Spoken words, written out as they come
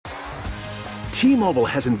T-Mobile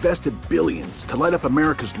has invested billions to light up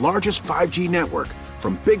America's largest 5G network,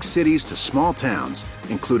 from big cities to small towns,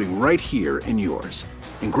 including right here in yours.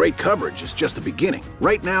 And great coverage is just the beginning.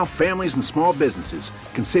 Right now, families and small businesses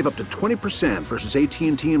can save up to 20% versus AT&T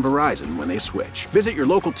and Verizon when they switch. Visit your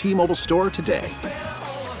local T-Mobile store today.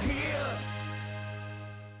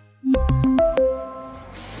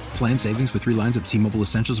 Plan savings with 3 lines of T-Mobile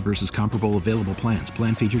Essentials versus comparable available plans.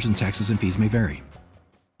 Plan features and taxes and fees may vary.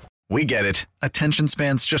 We get it. Attention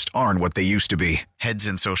spans just aren't what they used to be. Heads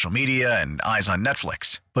in social media and eyes on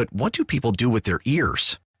Netflix. But what do people do with their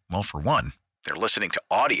ears? Well, for one, they're listening to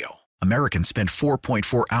audio. Americans spend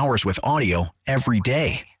 4.4 hours with audio every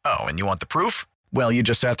day. Oh, and you want the proof? Well, you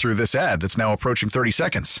just sat through this ad that's now approaching 30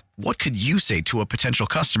 seconds. What could you say to a potential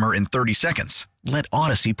customer in 30 seconds? Let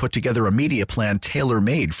Odyssey put together a media plan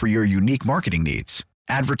tailor-made for your unique marketing needs.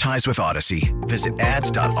 Advertise with Odyssey. Visit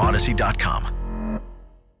ads.odyssey.com.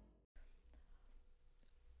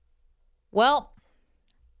 Well,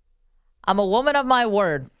 I'm a woman of my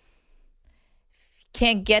word.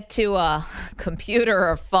 Can't get to a computer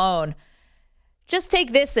or phone, just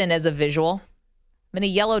take this in as a visual. I'm in a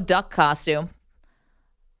yellow duck costume.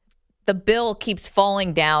 The bill keeps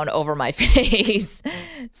falling down over my face.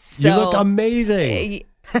 So, you look amazing.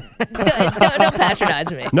 Don't patronize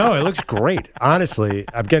me. No, it looks great. Honestly,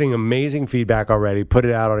 I'm getting amazing feedback already. Put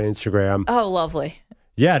it out on Instagram. Oh, lovely.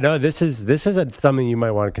 Yeah, no, this isn't something you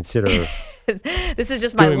might want to consider. This is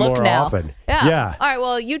just my look more now. Often. Yeah. All right.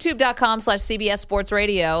 Well, youtube.com/CBS Sports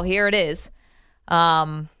Radio. Here it is.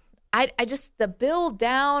 I just, the bill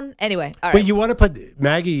down. Anyway. All right. Wait, you want to put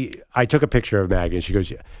Maggie? I took a picture of Maggie and she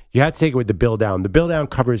goes, you have to take it with the bill down. The bill down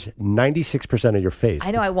covers 96% of your face.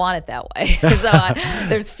 I know I want it that way. So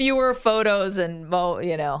there's fewer photos and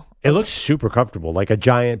It looks super comfortable, like a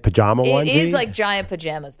giant pajama onesie. It is like giant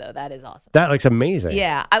pajamas, though. That is awesome. That looks amazing.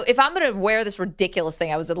 Yeah. If I'm going to wear this ridiculous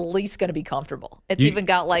thing, I was at least going to be comfortable. It's even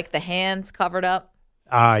got like the hands covered up.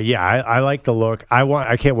 Yeah, I like the look.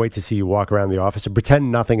 I can't wait to see you walk around the office and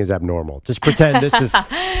pretend nothing is abnormal. Just pretend this is.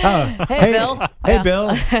 Hey, Bill. Hey,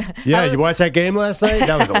 Bill. Yeah, you watched that game last night?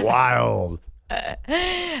 That was wild. How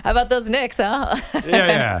about those Knicks, huh?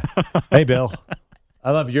 Yeah. Hey, Bill.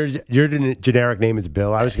 I love your generic name is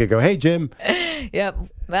Bill. I was gonna go, hey, Jim. Yep.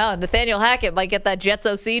 Well, Nathaniel Hackett might get that Jets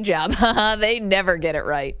OC job. They never get it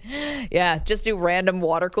right. Yeah, just do random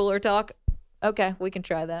water cooler talk. Okay, we can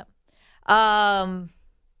try that. Tom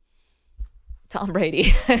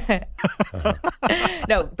Brady.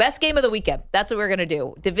 No, best game of the weekend. That's what we're going to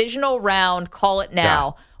do. Divisional round, call it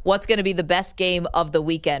now. Yeah. What's going to be the best game of the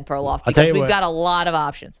weekend, Perloff? Because we've got a lot of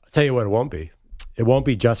options. I'll tell you what it won't be. It won't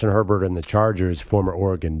be Justin Herbert and the Chargers, former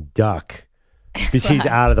Oregon Duck, because he's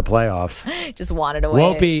out of the playoffs. Just wanted away.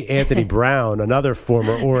 Won't be Anthony Brown, another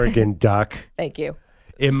former Oregon Duck. Thank you.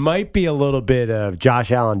 It might be a little bit of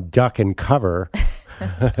Josh Allen duck and cover.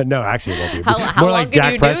 No, actually, it won't be. How more long like can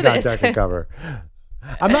Dak you Prescott do this? duck and cover.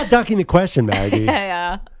 I'm not ducking the question, Maggie.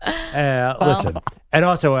 Yeah. Listen, and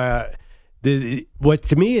also, what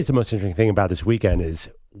to me is the most interesting thing about this weekend is,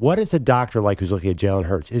 what is a doctor like who's looking at Jalen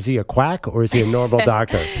Hurts? Is he a quack or is he a normal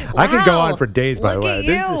doctor? Wow. I could go on for days, by the Look way. at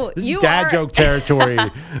This is dad joke territory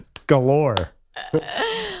galore.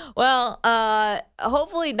 Well,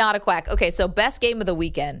 hopefully not a quack. Okay, so best game of the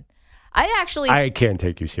weekend. I can't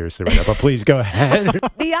take you seriously right now, but please go ahead.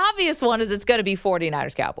 The obvious one is it's going to be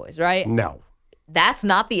 49ers Cowboys, right? No. That's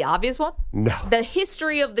not the obvious one? No. The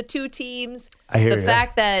history of the two teams, the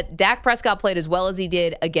fact that Dak Prescott played as well as he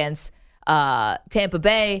did against Tampa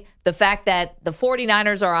Bay, the fact that the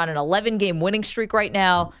 49ers are on an 11-game winning streak right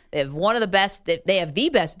now. They have they have the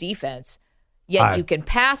best defense, yet you can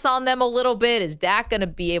pass on them a little bit. Is Dak going to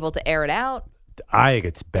be able to air it out? I think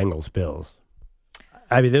it's Bengals-Bills.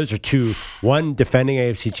 I mean, those are two, one defending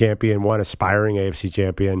AFC champion, one aspiring AFC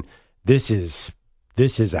champion. This is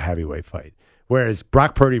a heavyweight fight. Whereas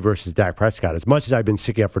Brock Purdy versus Dak Prescott, as much as I've been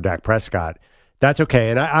sticking up for Dak Prescott, that's okay.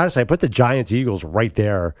 And I put the Giants-Eagles right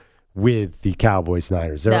there with the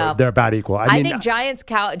Cowboys-Niners. They're about equal. I think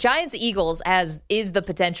Giants-Eagles is the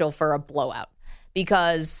potential for a blowout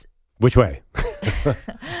because... Which way?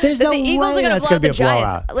 There's no the Eagles way are going to blow be the a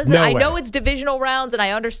Giants. blowout. Listen, No I way. know it's divisional rounds, and I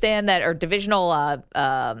understand that, or divisional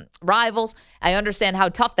rivals. I understand how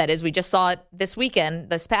tough that is. We just saw it this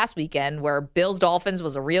past weekend, where Bills-Dolphins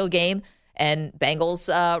was a real game, and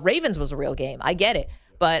Bengals-Ravens was a real game. I get it.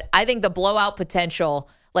 But I think the blowout potential,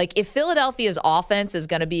 like if Philadelphia's offense is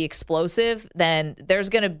going to be explosive, then there's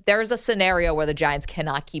a scenario where the Giants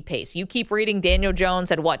cannot keep pace. You keep reading Daniel Jones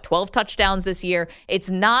had 12 touchdowns this year. It's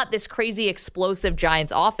not this crazy explosive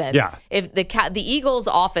Giants offense. Yeah. If the Eagles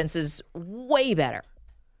offense is way better.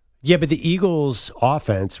 Yeah, but the Eagles'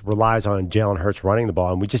 offense relies on Jalen Hurts running the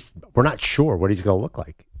ball, and we're not sure what he's going to look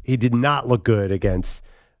like. He did not look good against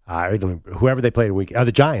whoever they played in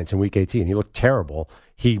the Giants in Week 18. He looked terrible.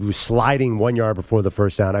 He was sliding 1 yard before the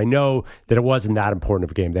first down. I know that it wasn't that important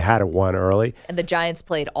of a game. They had it won early. And the Giants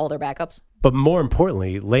played all their backups. But more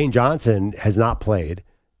importantly, Lane Johnson has not played,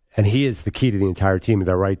 and he is the key to the entire team at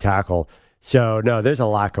their right tackle. So, no, there's a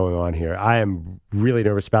lot going on here. I am really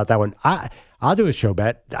nervous about that one. I'll do a show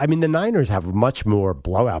bet. I mean, the Niners have much more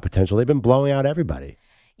blowout potential. They've been blowing out everybody.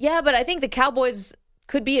 Yeah, but I think the Cowboys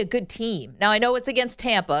could be a good team. Now, I know it's against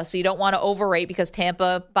Tampa, so you don't want to overrate because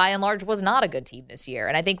Tampa, by and large, was not a good team this year.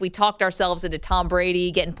 And I think we talked ourselves into Tom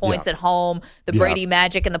Brady getting points at home, the Brady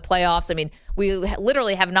magic in the playoffs. I mean, we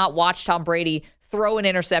literally have not watched Tom Brady throw an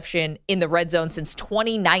interception in the red zone since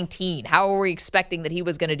 2019. How are we expecting that he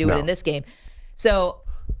was going to do it in this game? So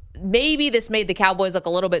maybe this made the Cowboys look a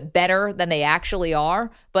little bit better than they actually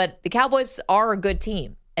are, but the Cowboys are a good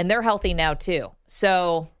team, and they're healthy now too.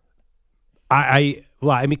 So I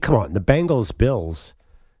mean, come on. The Bengals-Bills,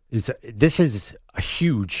 this is a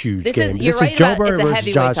huge game. You're right, Joe Burrow it's a versus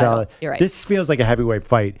heavyweight Josh title. Allen. You're right. This feels like a heavyweight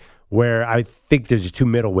fight where I think there's two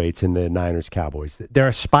middleweights in the Niners-Cowboys. They're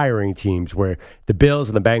aspiring teams where the Bills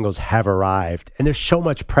and the Bengals have arrived, and there's so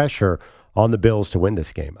much pressure on the Bills to win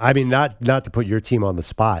this game. I mean, not to put your team on the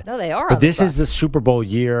spot. No, they are But on the this spot. is the Super Bowl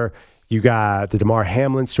year. You got the DeMar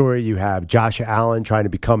Hamlin story. You have Josh Allen trying to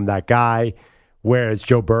become that guy, whereas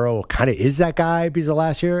Joe Burrow kind of is that guy because of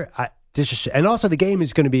last year. And also the game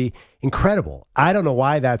is going to be incredible. I don't know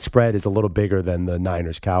why that spread is a little bigger than the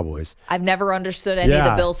Niners-Cowboys. I've never understood any of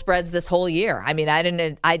the Bills spreads this whole year. I mean, I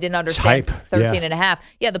didn't understand Hype. 13 and a half.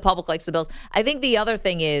 Yeah, the public likes the Bills. I think the other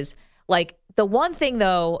thing is, like, the one thing,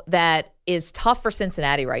 though, that is tough for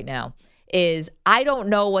Cincinnati right now is I don't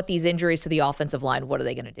know what these injuries to the offensive line, what are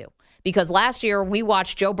they going to do? Because last year we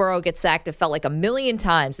watched Joe Burrow get sacked, it felt like 1,000,000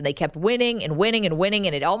 times, and they kept winning and winning and winning,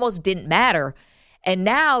 and it almost didn't matter. And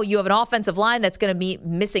now you have an offensive line that's going to be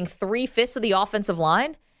missing 3/5 of the offensive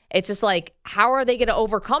line. It's just like, how are they going to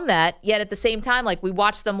overcome that? Yet at the same time, like, we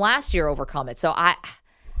watched them last year overcome it. So I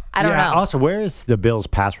don't know. Also, where is the Bills'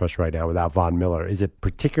 pass rush right now without Von Miller? Is it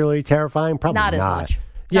particularly terrifying? Probably not. As much.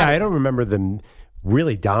 Yeah, I don't remember them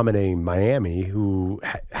really dominating Miami, who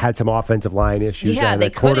had some offensive line issues. Yeah, and they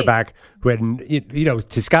a quarterback who had, to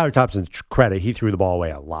Skylar Thompson's credit, he threw the ball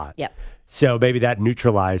away a lot. Yep. So maybe that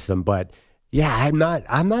neutralized them. But yeah, I'm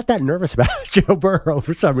not that nervous about Joe Burrow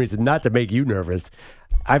for some reason. Not to make you nervous.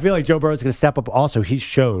 I feel like Joe Burrow's going to step up. Also, he's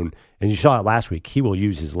shown, and you saw it last week, he will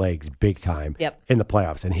use his legs big time in the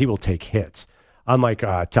playoffs, and he will take hits.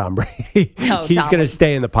 Unlike Tom Brady, he's going to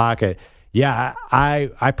stay in the pocket. Yeah,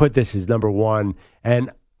 I put this as number one,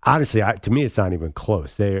 and honestly, to me, it's not even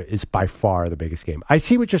close. It's by far the biggest game. I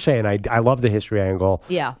see what you're saying. I love the history angle.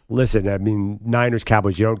 Yeah. Listen, I mean, Niners,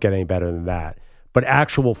 Cowboys, you don't get any better than that. But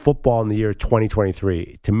actual football in the year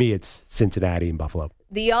 2023, to me, it's Cincinnati and Buffalo.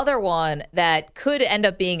 The other one that could end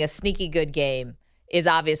up being a sneaky good game is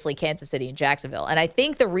obviously Kansas City and Jacksonville. And I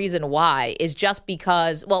think the reason why is just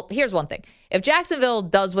because, well, here's one thing. If Jacksonville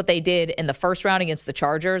does what they did in the first round against the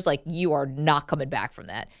Chargers, like, you are not coming back from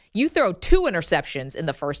that. You throw 2 interceptions in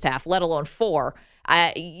the first half, let alone 4.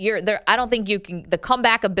 I don't think you can, the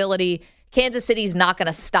comeback ability, Kansas City's not going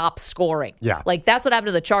to stop scoring. Yeah. Like, that's what happened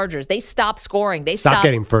to the Chargers. They stopped scoring. They stopped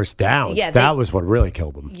getting first downs. Yeah, that was what really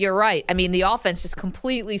killed them. You're right. I mean, the offense just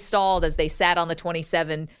completely stalled as they sat on the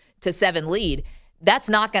 27-7 lead. That's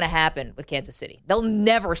not going to happen with Kansas City. They'll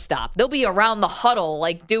never stop. They'll be around the huddle,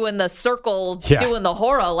 like doing the circle, doing the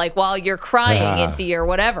horror, like while you're crying into your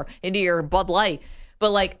whatever, into your Bud Light.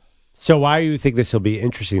 But like, so why do you think this will be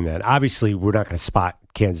interesting then? Obviously, we're not going to spot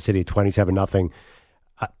Kansas City 27-0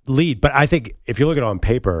 lead, but I think if you look at it on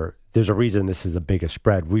paper, there's a reason this is the biggest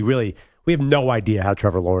spread. We have no idea how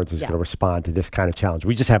Trevor Lawrence is going to respond to this kind of challenge.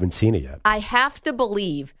 We just haven't seen it yet. I have to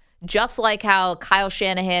believe, just like how Kyle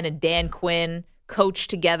Shanahan and Dan Quinn coach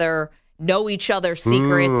together, know each other's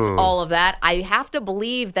secrets, all of that. I have to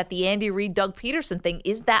believe that the Andy Reid, Doug Peterson thing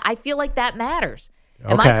is that I feel like that matters.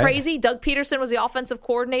 Am I crazy? Doug Peterson was the offensive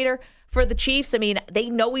coordinator for the Chiefs. I mean, they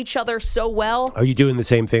know each other so well. Are you doing the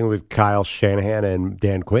same thing with Kyle Shanahan and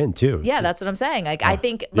Dan Quinn too? Yeah, that's what I'm saying. Like, I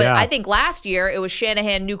think last year it was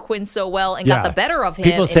Shanahan knew Quinn so well and got the better of him.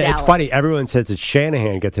 People say Dallas. It's funny. Everyone says that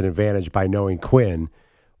Shanahan gets an advantage by knowing Quinn.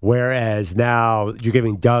 Whereas now you're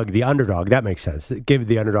giving Doug the underdog. That makes sense. Give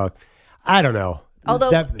the underdog. I don't know.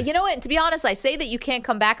 Although, you know what? To be honest, I say that you can't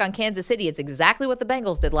come back on Kansas City. It's exactly what the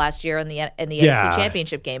Bengals did last year in the AFC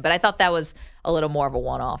Championship game. But I thought that was a little more of a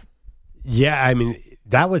one-off. Yeah, I mean,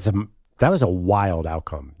 that was a wild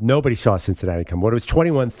outcome. Nobody saw Cincinnati come. When it was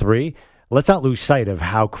 21-3, let's not lose sight of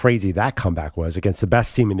how crazy that comeback was against the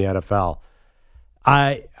best team in the NFL.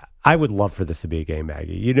 I would love for this to be a game,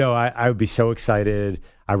 Maggie. You know, I would be so excited.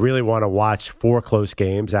 I really want to watch 4 close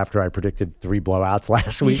games after I predicted 3 blowouts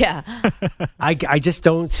last week. Yeah. I just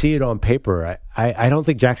don't see it on paper. I don't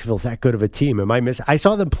think Jacksonville's that good of a team. I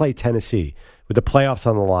saw them play Tennessee with the playoffs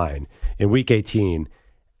on the line in Week 18,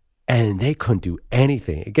 and they couldn't do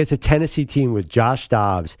anything. Against a Tennessee team with Josh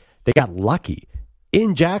Dobbs, they got lucky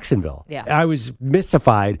in Jacksonville. Yeah. I was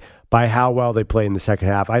mystified by how well they played in the second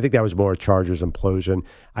half. I think that was more a Chargers implosion.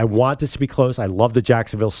 I want this to be close. I love the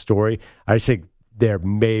Jacksonville story. I think they're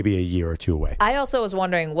maybe a year or 2 away. I also was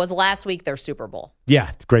wondering, was last week their Super Bowl?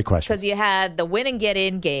 Yeah, it's a great question. Because you had the win and get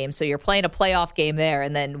in game, so you're playing a playoff game there,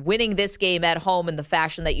 and then winning this game at home in the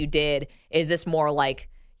fashion that you did, is this more like,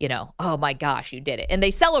 you know, oh my gosh, you did it. And they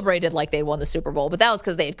celebrated like they won the Super Bowl, but that was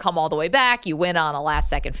because they had come all the way back. You win on a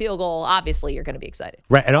last-second field goal. Obviously, you're going to be excited.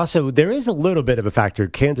 Right, and also there is a little bit of a factor.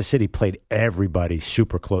 Kansas City played everybody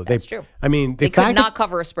super close. That's true. I mean, They could not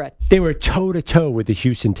cover a spread. They were toe-to-toe with the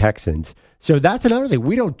Houston Texans. So that's another thing.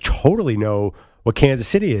 We don't totally know what Kansas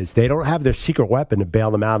City is. They don't have their secret weapon to bail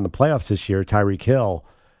them out in the playoffs this year, Tyreek Hill.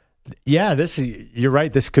 Yeah, you're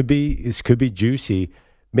right. This could be juicy.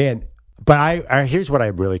 Man, but I here's what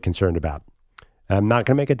I'm really concerned about. I'm not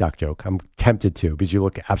going to make a duck joke. I'm tempted to because you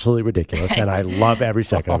look absolutely ridiculous, and I love every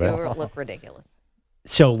second of it. You look ridiculous.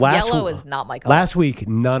 So Yellow is not my color. Last week,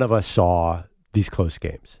 none of us saw these close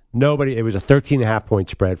games. Nobody. It was a 13.5 point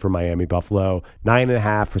spread for Miami, Buffalo,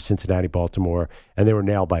 9.5 for Cincinnati, Baltimore, and they were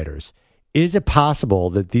nail biters. Is it possible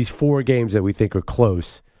that these 4 games that we think are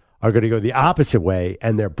close are going to go the opposite way,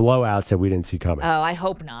 and they're blowouts that we didn't see coming? Oh, I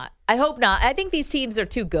hope not. I think these teams are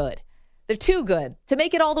too good. They're too good to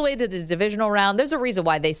make it all the way to the divisional round. There's a reason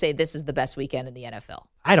why they say this is the best weekend in the NFL.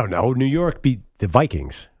 I don't know. New York beat the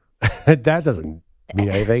Vikings. That doesn't mean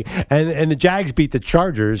anything. And the Jags beat the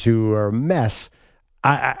Chargers, who are a mess.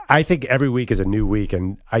 I think every week is a new week,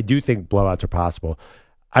 and I do think blowouts are possible.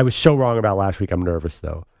 I was so wrong about last week. I'm nervous,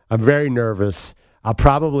 though. I'm very nervous. I'll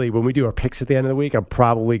probably, when we do our picks at the end of the week, I'm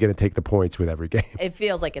probably going to take the points with every game. It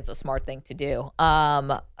feels like it's a smart thing to do.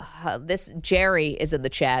 This Jerry is in the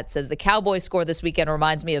chat, says the Cowboys score this weekend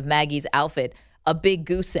reminds me of Maggie's outfit, a big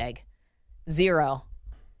goose egg. 0.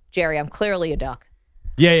 Jerry, I'm clearly a duck.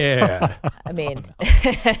 Yeah. I mean,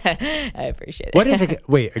 I appreciate it. What is it?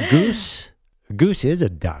 Wait, a goose? A goose is a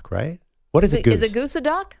duck, right? What is a goose? Is a goose a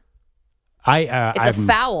duck? It's a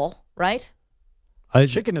fowl, right?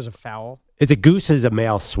 Chicken is a fowl. It's a goose is a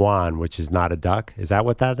male swan, which is not a duck. Is that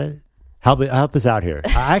what that is? Help us out here.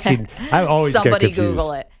 I always Somebody get confused.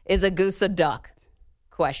 Google it. Is a goose a duck?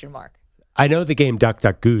 Question mark. I know the game Duck,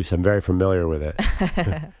 Duck, Goose. I'm very familiar with it.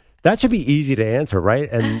 That should be easy to answer, right?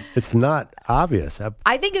 And it's not obvious.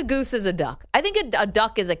 I think a goose is a duck. I think a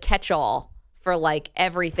duck is a catch-all for like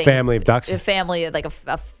everything. Family of ducks? A family, like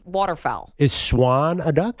a waterfowl. Is swan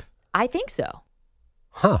a duck? I think so.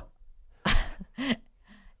 Huh.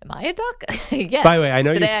 Am I a duck? Yes. By the way, I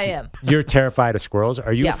know I am. You're terrified of squirrels.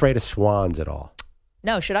 Are you Yeah. afraid of swans at all?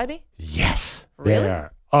 No, should I be? Yes. Really? They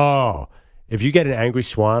are. Oh, if you get an angry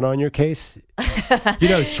swan on your case, you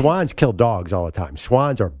know, swans kill dogs all the time.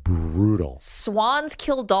 Swans are brutal. Swans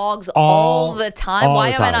kill dogs all the time. all Why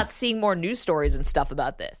the am I time. not seeing more news stories and stuff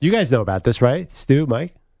about this? You guys know about this, right? Stu,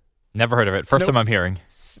 Mike? Never heard of it. First time I'm hearing.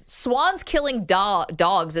 Swans killing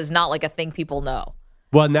dogs is not like a thing people know.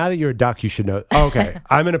 Well, now that you're a duck, you should know. Okay,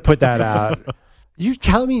 I'm going to put that out. You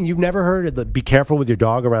tell me you've never heard it. Be careful with your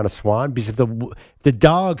dog around a swan, because if the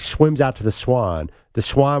dog swims out to the swan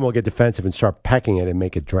will get defensive and start pecking it and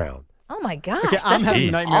make it drown. Oh my gosh. Okay, I'm that's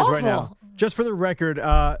having nightmares awful. right now. Just for the record,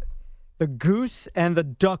 the goose and the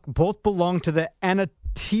duck both belong to the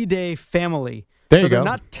Anatidae family. There so you they're go.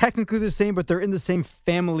 not technically the same, but they're in the same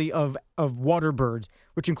family of water birds,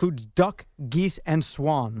 which includes duck, geese, and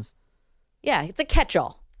swans. Yeah, it's a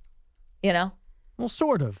catch-all, you know? Well,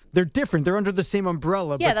 sort of. They're different. They're under the same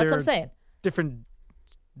umbrella. Yeah, but that's what they're I'm saying. Different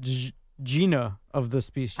genera of the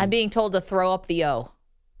species. I'm being told to throw up the O.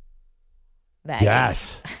 Maggie.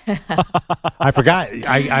 Yes. I forgot.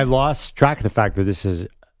 I lost track of the fact that this is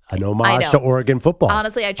an homage to Oregon football.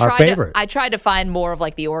 Honestly, I Our favorite. tried to find more of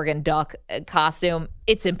like the Oregon Duck costume.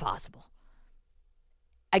 It's impossible.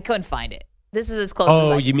 I couldn't find it. This is as close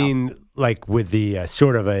as I you can come. mean like with the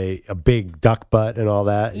sort of a big duck butt and all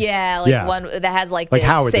that? Yeah, like one that has like Like the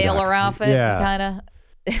Howard the sailor Duck. outfit, Yeah. kind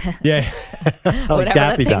of. Yeah. Like Whatever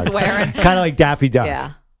Daffy that thing's Duck. wearing. Kind of like Daffy Duck.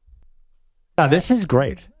 Yeah. Oh, this is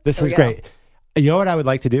great. This There is we go. great. You know what I would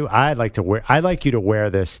like to do? I'd like you to wear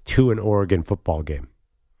this to an Oregon football game.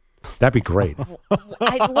 That'd be great.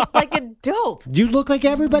 I look like a dope. You look like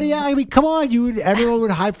everybody. I mean, come on. Everyone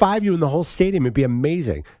would high five you in the whole stadium. It'd be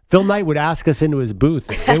amazing. Phil Knight would ask us into his booth.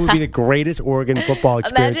 It would be the greatest Oregon football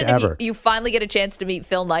experience Imagine if ever. you finally get a chance to meet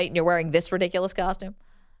Phil Knight and you're wearing this ridiculous costume.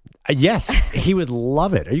 Yes, he would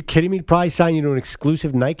love it. Are you kidding me? He'd probably sign you to an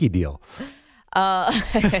exclusive Nike deal. Someone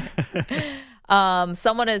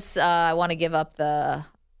is. I want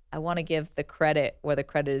to give the credit where the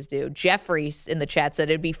credit is due. Jeffrey in the chat said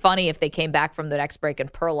it'd be funny if they came back from the next break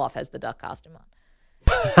and Perloff has the duck costume on.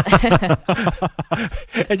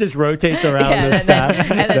 It just rotates around the and staff.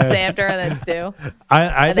 then Samter and then Stu.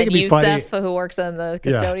 I think it'd be funny. Yusef, who works on the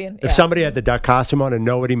custodian. If somebody had the duck costume on and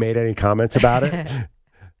nobody made any comments about it.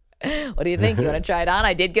 What do you think? You want to try it on?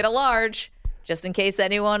 I did get a large, just in case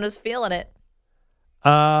anyone was feeling it.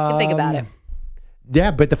 You can think about it.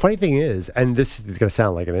 Yeah, but the funny thing is, and this is going to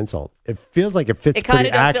sound like an insult, it feels like it fits It kind pretty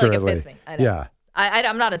of does accurately. feel like it fits me. I know. Yeah.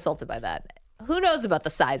 I'm not insulted by that. Who knows about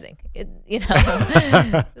the sizing? This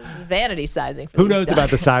is vanity sizing. For Who these knows ducks.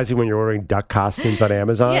 about the sizing when you're ordering duck costumes on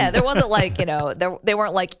Amazon? Yeah, there wasn't like, they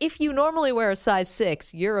weren't like, if you normally wear a size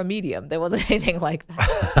 6, you're a medium. There wasn't anything like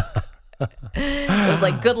that. It was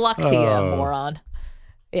like, good luck to you, moron.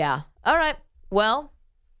 Yeah. All right. Well,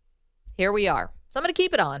 here we are. So I'm going to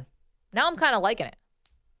keep it on. Now I'm kind of liking it.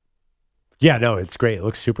 Yeah, no, it's great. It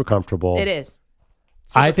looks super comfortable. It is.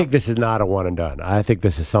 I think this is not a one and done. I think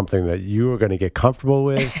this is something that you are going to get comfortable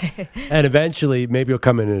with. And eventually, maybe you'll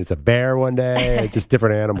come in and it's a bear one day, just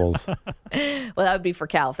different animals. Well, that would be for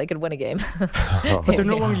Cal if they could win a game. But they're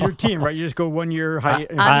no longer your team, right? You just go 1 year high.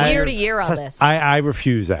 I'm year to year on this. I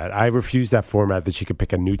refuse that. I refuse that format that she could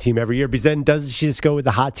pick a new team every year. Because then doesn't she just go with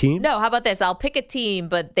the hot team? No, how about this? I'll pick a team,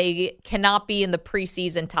 but they cannot be in the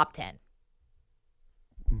preseason top 10.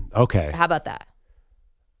 Okay. How about that?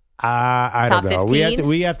 I Top don't know. 15?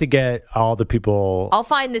 We have to get all the people. I'll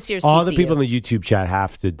find this year's all TCU. the people in the YouTube chat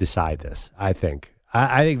have to decide this. I think.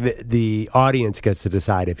 I think the audience gets to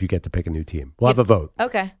decide if you get to pick a new team. We'll have a vote.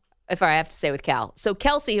 Okay. If I have to stay with Cal. So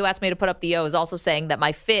Kelsey, who asked me to put up the O, is also saying that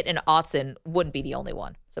my fit in Autzen wouldn't be the only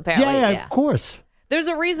one. So apparently, Yeah, of course. There's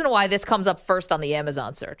a reason why this comes up first on the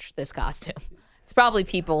Amazon search, this costume. It's probably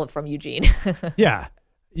people from Eugene. Yeah.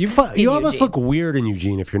 You almost Eugene. look weird in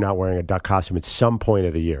Eugene if you're not wearing a duck costume at some point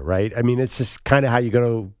of the year, right? I mean, it's just kind of how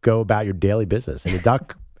you're go about your daily business in a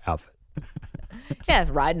duck outfit. Yeah,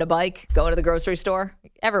 riding a bike, going to the grocery store.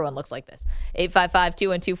 Everyone looks like this.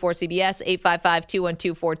 855-212-4CBS,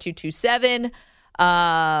 855-212-4227.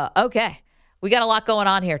 Okay. We got a lot going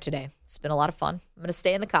on here today. It's been a lot of fun. I'm going to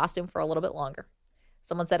stay in the costume for a little bit longer.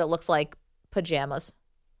 Someone said it looks like pajamas.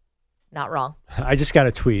 Not wrong. I just got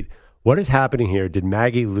a tweet. What is happening here? Did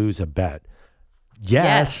Maggie lose a bet?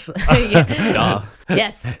 Yes. Yeah.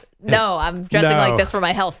 Yes. No, I'm dressing like this for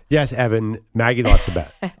my health. Yes, Evan. Maggie lost a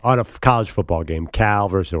bet on a college football game, Cal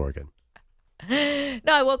versus Oregon. No,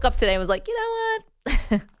 I woke up today and was like, you know what?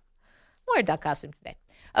 Wear a duck costume today.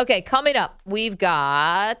 Okay, coming up, we've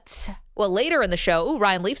got, later in the show,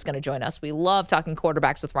 Ryan Leaf's going to join us. We love talking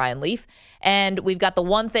quarterbacks with Ryan Leaf. And we've got the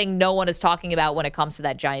one thing no one is talking about when it comes to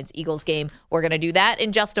that Giants-Eagles game. We're going to do that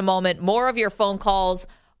in just a moment. More of your phone calls,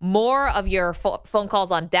 phone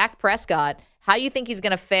calls on Dak Prescott. How you think he's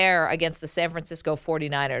going to fare against the San Francisco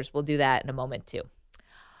 49ers. We'll do that in a moment, too.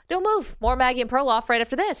 Don't move. More Maggie and Perloff right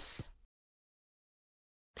after this.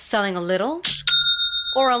 Selling a little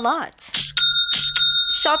or a lot?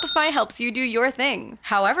 Shopify helps you do your thing,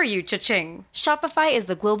 however you cha-ching. Shopify is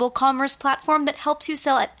the global commerce platform that helps you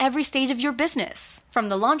sell at every stage of your business. From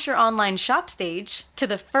the launch your online shop stage, to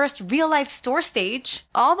the first real-life store stage,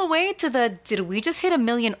 all the way to the did we just hit 1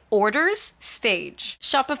 million orders stage.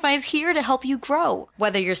 Shopify's here to help you grow.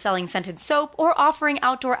 Whether you're selling scented soap or offering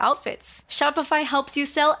outdoor outfits, Shopify helps you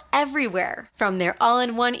sell everywhere. From their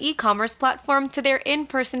all-in-one e-commerce platform to their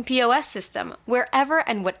in-person POS system. Wherever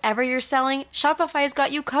and whatever you're selling, Shopify's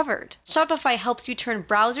got you covered. Shopify helps you turn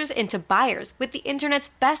browsers into buyers with the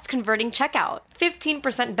internet's best converting checkout.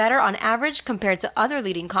 15% better on average compared to other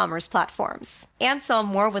leading commerce platforms. And sell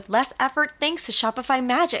more with less effort thanks to Shopify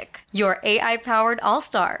Magic, your AI-powered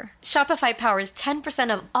all-star. Shopify powers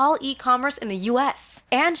 10% of all e-commerce in the U.S.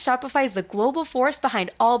 And Shopify is the global force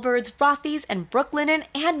behind Allbirds, Rothy's, and Brooklinen,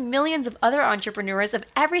 and millions of other entrepreneurs of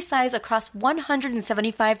every size across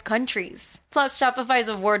 175 countries. Plus, Shopify's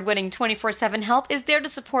award-winning 24/7 help is there to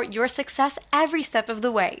support your success every step of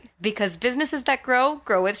the way. Because businesses that grow,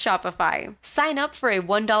 grow with Shopify. Sign up for a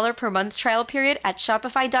 $1 per month trial period at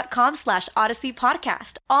shopify.com/Odyssey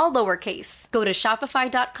Podcast, all lowercase. Go to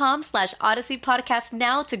shopify.com/Odyssey Podcast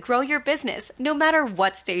now to grow your business, no matter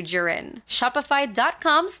what stage you're in.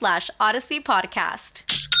 Shopify.com/Odyssey Podcast.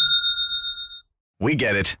 We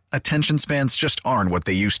get it. Attention spans just aren't what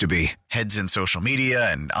they used to be. Heads in social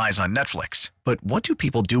media and eyes on Netflix. But what do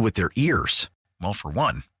people do with their ears? Well, for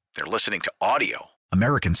one, they're listening to audio.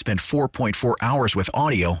 Americans spend 4.4 hours with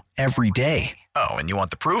audio every day. Oh, and you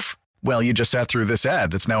want the proof? Well, you just sat through this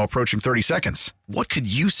ad that's now approaching 30 seconds. What could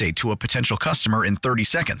you say to a potential customer in 30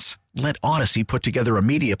 seconds? Let Odyssey put together a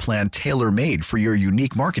media plan tailor-made for your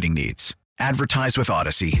unique marketing needs. Advertise with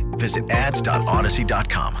Odyssey. Visit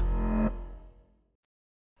ads.odyssey.com.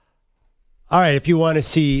 All right, if you want to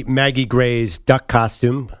see Maggie Gray's duck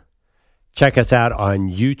costume, check us out on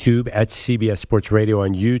YouTube at CBS Sports Radio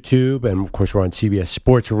on YouTube. And, of course, we're on CBS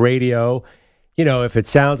Sports Radio. You know, if it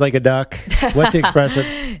sounds like a duck, what's the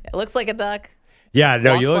expression? It looks like a duck. Yeah,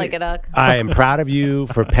 no, Walks you look like a duck. I am proud of you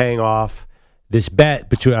for paying off this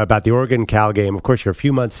bet about the Oregon-Cal game. Of course, you're a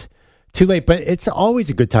few months too late, but it's always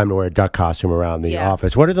a good time to wear a duck costume around the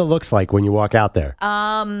office. What are the looks like when you walk out there?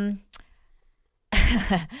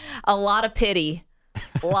 A lot of pity.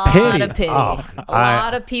 A lot of pity. Oh, a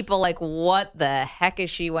lot of people like, what the heck is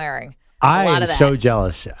she wearing? I am so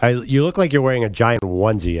jealous. You look like you're wearing a giant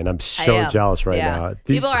onesie, and I'm so jealous right now.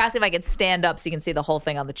 People are asking if I could stand up so you can see the whole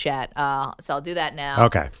thing on the chat. So I'll do that now.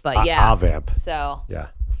 Okay. But I'll vamp. So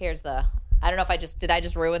here's I don't know if did I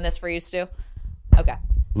just ruin this for you, Stu? Okay.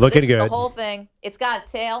 So looking this good. Is the whole thing. It's got a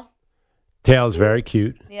tail. Tail's very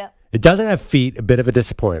cute. Yeah. It doesn't have feet, a bit of a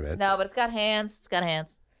disappointment. No, but it's got hands.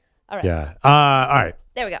 All right. Yeah. All right.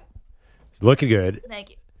 There we go. Looking good.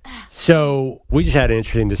 Thank you. So we just had an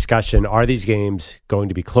interesting discussion. Are these games going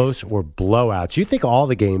to be close or blowouts? You think all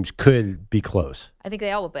the games could be close? I think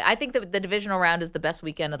they all will be. I think that the divisional round is the best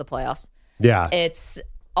weekend of the playoffs. Yeah. It's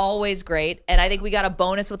always great. And I think we got a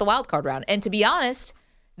bonus with the wild card round. And to be honest,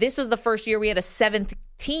 this was the first year we had a seventh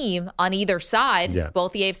team on either side,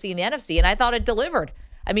 both the AFC and the NFC, and I thought it delivered.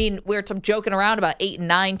 I mean, we were joking around about 8 and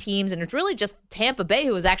 9 teams, and it's really just Tampa Bay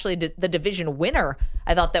who was actually the division winner.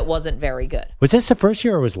 I thought that wasn't very good. Was this the first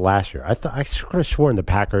year or was it last year? I could have sworn the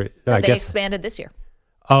Packers. They expanded this year.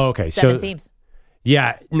 Oh, okay. 7 teams.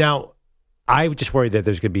 Yeah. Now, I just worried that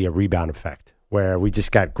there's going to be a rebound effect where we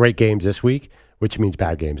just got great games this week, which means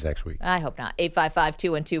bad games next week. I hope not.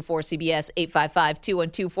 855-212-4CBS,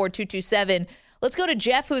 855-212-4227. Let's go to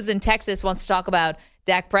Jeff, who's in Texas, wants to talk about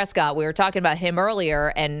Dak Prescott. We were talking about him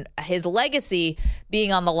earlier and his legacy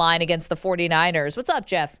being on the line against the 49ers. What's up,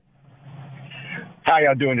 Jeff? How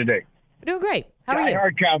y'all doing today? We're doing great. How are you?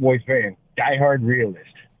 Die-hard Cowboys fan, die-hard realist.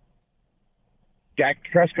 Dak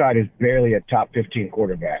Prescott is barely a top 15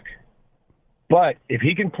 quarterback. But if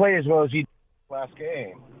he can play as well as he did last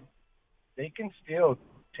game, they can still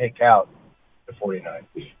take out the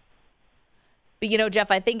 49ers. But, Jeff,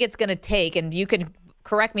 I think it's going to take, and you can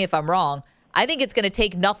correct me if I'm wrong, I think it's going to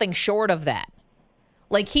take nothing short of that.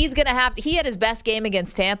 Like, he had his best game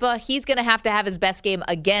against Tampa. He's going to have his best game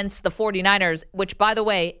against the 49ers, which, by the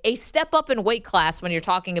way, a step up in weight class when you're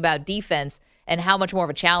talking about defense and how much more of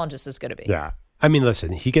a challenge this is going to be. Yeah. I mean,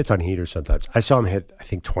 listen, he gets on heaters sometimes. I saw him hit,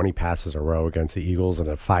 20 passes in a row against the Eagles in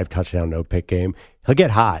a 5-touchdown no-pick game. He'll get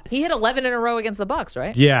hot. He hit 11 in a row against the Bucs,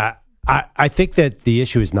 right? Yeah. I think that the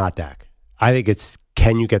issue is not Dak. I think it's,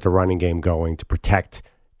 can you get the running game going to protect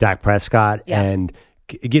Dak Prescott and,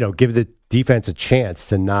 give the defense a chance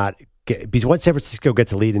to not get, because once San Francisco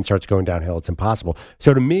gets a lead and starts going downhill, it's impossible.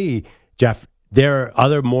 So to me, Jeff, there are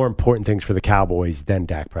other more important things for the Cowboys than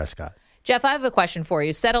Dak Prescott. Jeff, I have a question for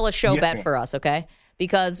you. Settle a show bet for us, okay?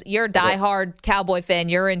 Because you're a diehard Cowboy fan.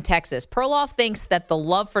 You're in Texas. Perloff thinks that the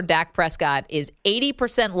love for Dak Prescott is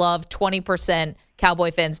 80% love, 20%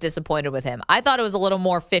 Cowboy fans disappointed with him. I thought it was a little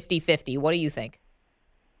more 50-50. What do you think?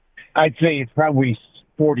 I'd say it's probably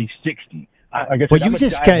 40-60. Well, you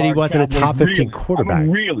just said he wasn't a top 15 quarterback. I'm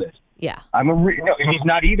a realist. Yeah. No, he's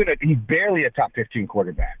not even he's barely a top 15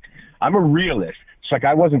 quarterback. I'm a realist. It's like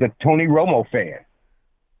I wasn't a Tony Romo fan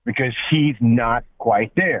because he's not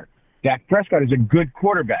quite there. Dak Prescott is a good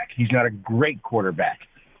quarterback. He's not a great quarterback.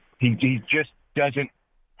 He just doesn't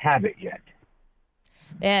have it yet.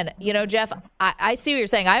 And, Jeff, I see what you're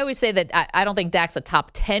saying. I always say that I don't think Dak's a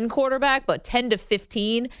top 10 quarterback, but 10 to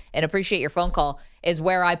 15, and appreciate your phone call, is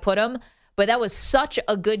where I put him. But that was such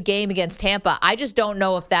a good game against Tampa. I just don't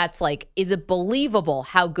know if that's is it believable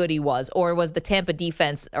how good he was, or was the Tampa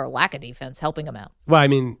defense or lack of defense helping him out? Well, I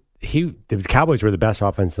mean, the Cowboys were the best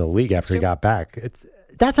offense in the league after he got back.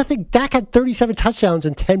 That's the thing. Dak had 37 touchdowns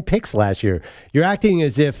and 10 picks last year. You're acting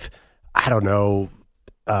as if, I don't know,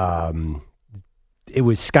 it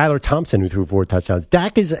was Skylar Thompson who threw 4 touchdowns.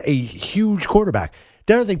 Dak is a huge quarterback.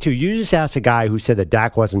 The other thing, too, you just asked a guy who said that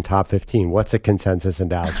Dak wasn't top 15. What's the consensus in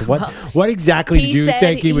Dallas? What exactly do you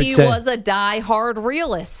think he would say? He was a die-hard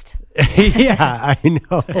realist. Yeah, I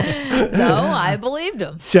know. No, I believed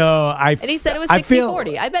him. And he said it was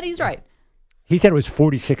 60-40. I bet he's right. He said it was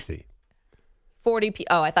 40-60. 40.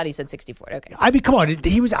 Oh, I thought he said 60-40. Okay. I mean, come on.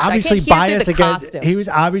 He was obviously biased against. He was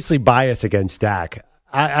obviously biased against Dak.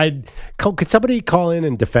 Could somebody call in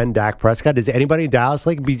and defend Dak Prescott? Is anybody in Dallas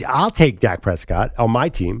like? I'll take Dak Prescott on my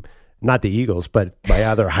team, not the Eagles, but my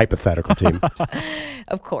other hypothetical team.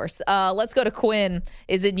 Of course. Let's go to Quinn.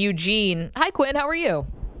 Is in Eugene. Hi, Quinn. How are you?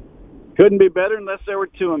 Couldn't be better unless there were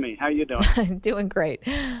two of me. How you doing? Doing great.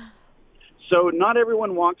 So not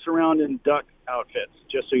everyone walks around in duck outfits,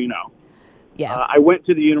 just so you know. Yeah. I went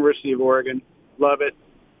to the University of Oregon. Love it.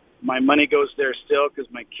 My money goes there still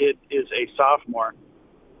because my kid is a sophomore.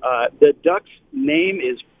 The duck's name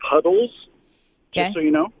is Puddles, just so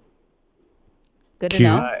you know. Good to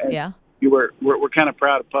know. Yeah. We're kind of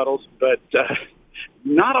proud of Puddles, but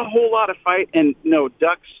not a whole lot of fight. And no,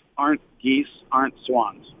 ducks aren't geese, aren't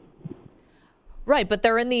swans. Right, but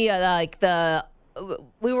they're in the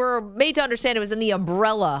we were made to understand it was in the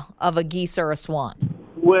umbrella of a geese or a swan.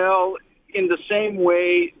 Well, in the same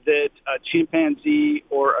way that a chimpanzee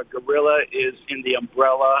or a gorilla is in the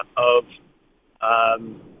umbrella of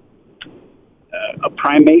a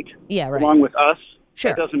primate, along with us,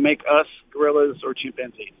 sure. That doesn't make us gorillas or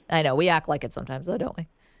chimpanzees. I know. We act like it sometimes, though, don't we?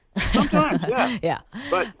 Sometimes, yeah. Yeah.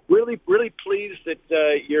 But really, really pleased that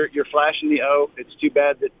you're flashing the O. It's too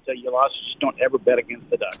bad that you lost. Just don't ever bet against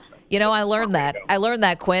the Ducks. You know, I learned that. I learned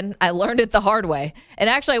that, Quinn. I learned it the hard way. And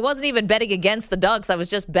actually, I wasn't even betting against the Ducks. I was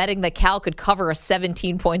just betting that Cal could cover a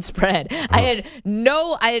 17-point spread. I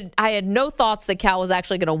had no thoughts that Cal was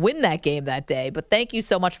actually going to win that game that day. But thank you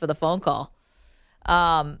so much for the phone call.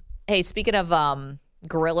 Hey, speaking of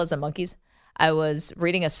gorillas and monkeys, I was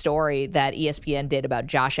reading a story that ESPN did about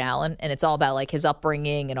Josh Allen, and it's all about like his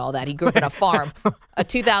upbringing and all that. He grew up in a farm, a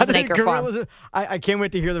 2,000-acre farm. I can't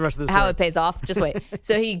wait to hear the rest of this. How it pays off. Just wait.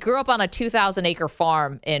 So he grew up on a 2,000-acre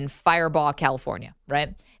farm in Firebaugh, California,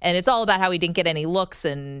 right? And it's all about how he didn't get any looks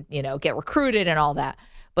and, get recruited and all that.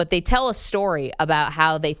 But they tell a story about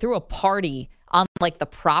how they threw a party on like the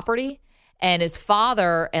property. And his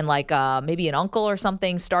father and like maybe an uncle or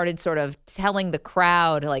something started sort of telling the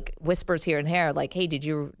crowd, like whispers here and there, like, hey, did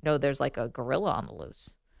you know there's like a gorilla on the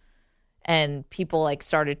loose? And people like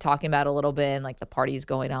started talking about it a little bit and like the party's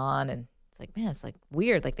going on. And it's like, man, it's like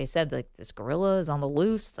weird. Like they said, like this gorilla is on the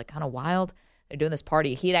loose. It's like kind of wild. They're doing this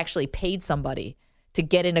party. He had actually paid somebody to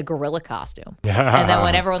get in a gorilla costume. And then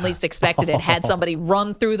when everyone least expected it, had somebody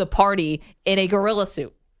run through the party in a gorilla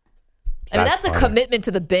suit. I mean, that's a commitment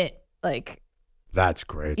to the bit. Like, that's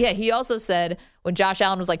great. Yeah, he also said when Josh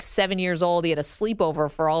Allen was like 7 years old, he had a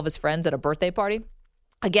sleepover for all of his friends at a birthday party.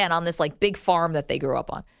 Again, on this like big farm that they grew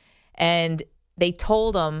up on. And they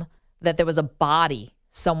told him that there was a body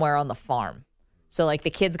somewhere on the farm. So like the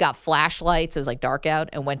kids got flashlights, it was like dark out,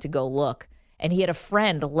 and went to go look. And he had a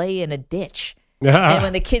friend lay in a ditch. And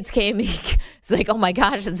when the kids came, he's like, oh my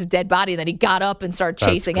gosh, it's a dead body. And then he got up and started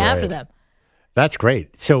chasing after them. That's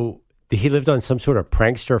great. So he lived on some sort of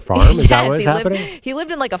prankster farm? Is that what's happening? He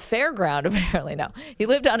lived in like a fairground, apparently. No. He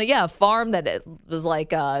lived on a farm that it was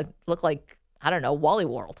like, looked like, I don't know, Wally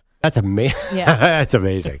World. That's amazing. Yeah. That's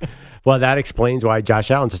amazing. Well, that explains why Josh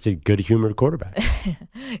Allen's such a good-humored quarterback.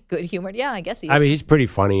 Good-humored? Yeah, I guess he is. I mean, he's pretty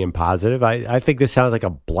funny and positive. I think this sounds like a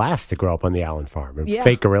blast to grow up on the Allen farm. And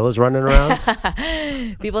fake gorillas running around.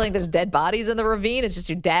 People think there's dead bodies in the ravine. It's just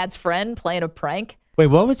your dad's friend playing a prank. Wait,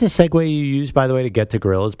 what was the segue you used, by the way, to get to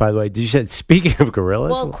gorillas, by the way? Did you say, speaking of gorillas?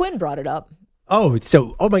 Well, Quinn brought it up. Oh,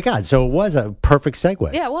 my God. So it was a perfect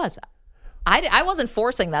segue. Yeah, it was. I wasn't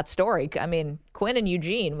forcing that story. I mean, Quinn and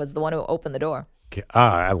Eugene was the one who opened the door.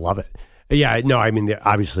 I love it. Yeah, no, I mean,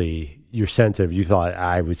 obviously, you're sensitive. You thought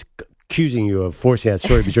I was accusing you of forcing that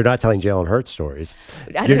story, but you're not telling Jalen Hurts stories.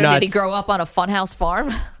 I don't know, did he grow up on a funhouse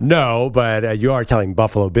farm? No, but you are telling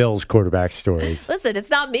Buffalo Bills quarterback stories. Listen, it's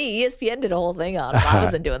not me. ESPN did a whole thing on it. I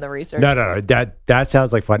wasn't doing the research. No. That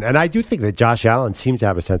sounds like fun. And I do think that Josh Allen seems to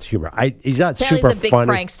have a sense of humor. He's not super funny. He's a big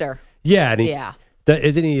prankster. Yeah.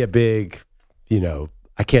 Isn't he a big,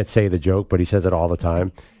 I can't say the joke, but he says it all the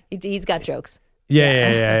time. He's got jokes.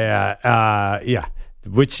 Yeah.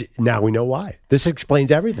 Which now we know why. This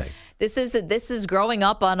explains everything. This is growing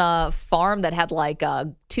up on a farm that had like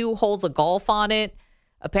 2 holes of golf on it.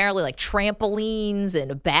 Apparently, like trampolines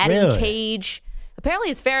and a batting cage. Apparently,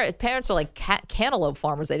 his parents are like cantaloupe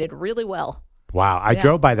farmers. They did really well. Wow, I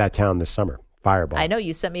drove by that town this summer. Firebaugh. I know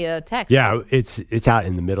you sent me a text. Yeah, it's out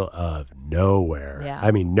in the middle of nowhere. Yeah.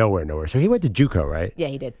 I mean, nowhere. So he went to JUCO, right? Yeah,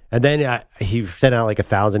 he did. And then he sent out like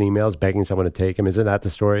 1,000 emails begging someone to take him. Isn't that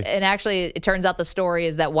the story? And actually, it turns out the story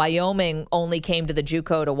is that Wyoming only came to the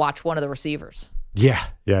JUCO to watch one of the receivers. Yeah.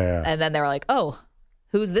 And then they were like, oh,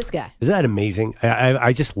 who's this guy? Isn't that amazing?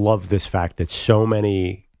 I just love this fact that so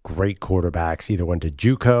many great quarterbacks either went to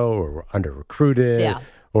JUCO or were under-recruited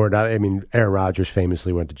or not. I mean, Aaron Rodgers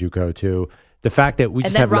famously went to JUCO too. The fact that we and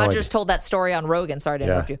just then have Rodgers told that story on Rogan. Sorry to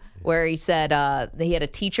interrupt you, where he said that he had a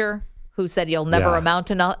teacher who said you'll never amount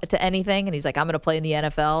to anything, and he's like, I'm going to play in the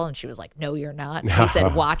NFL, and she was like, no, you're not. And he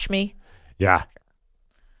said, watch me. Yeah.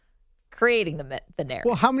 Creating the narrative.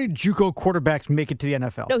 Well, how many JUCO quarterbacks make it to the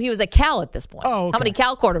NFL? No, he was at Cal at this point. Oh, okay. How many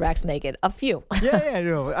Cal quarterbacks make it? A few. Yeah,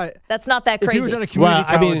 no. That's not that crazy. If he was at a community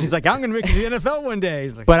college, he's like, I'm going to make it to the NFL one day.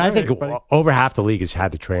 He's like, but I think over half the league has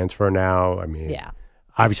had to transfer now. I mean,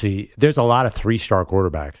 obviously, there's a lot of 3-star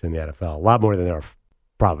quarterbacks in the NFL, a lot more than there are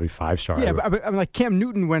probably 5-star. Yeah, but I mean, like Cam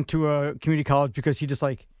Newton went to a community college because he just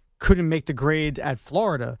like couldn't make the grades at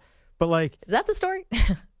Florida. But like, is that the story?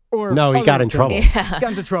 Or no, he got in trouble. Yeah. He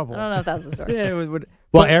got into trouble. I don't know if that was the story. Yeah,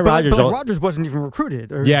 well, Aaron Rodgers. But Rodgers wasn't even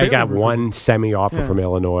recruited. He got one semi-offer from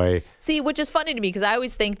Illinois. See, which is funny to me because I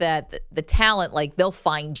always think that the talent, like, they'll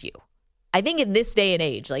find you. I think in this day and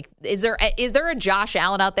age, like, is there a Josh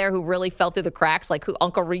Allen out there who really fell through the cracks, like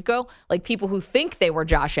Uncle Rico, like people who think they were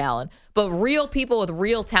Josh Allen, but real people with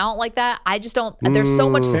real talent like that? I just don't. There's so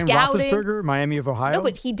much Ben scouting. Roethlisberger, Miami of Ohio. No,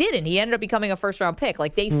 but he didn't. He ended up becoming a first-round pick.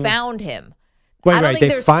 Like they found him. Right.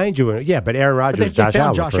 They find you. But Aaron Rodgers, Josh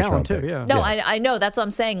Allen too. Yeah. No, I know. That's what I'm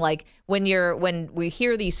saying. Like when we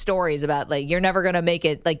hear these stories about like you're never going to make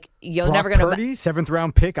it. Like you're never going to. Purdy,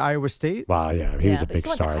 7th-round pick, Iowa State. Wow, yeah, he was a big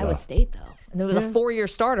star. Though. Iowa State though, and there was a 4-year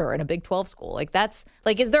starter in a Big 12 school. Like that's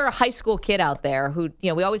like, is there a high school kid out there who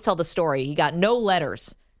we always tell the story? He got no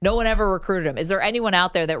letters. No one ever recruited him. Is there anyone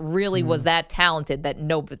out there that really was that talented that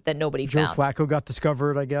nobody Joe found? Flacco got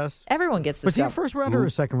discovered, I guess. Everyone gets discovered. Was he a first rounder or a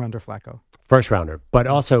second rounder, Flacco? First rounder. But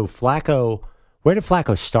also Flacco, where did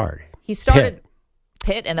Flacco start? He started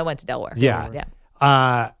Pitt and then went to Delaware. Yeah.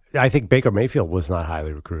 I think Baker Mayfield was not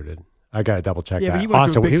highly recruited. I got to double check that. But he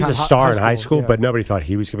was a star in high school, but nobody thought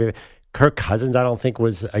he was going to be there. Kirk Cousins, I don't think,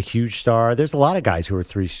 was a huge star. There's a lot of guys who are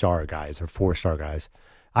 3-star guys or 4-star guys.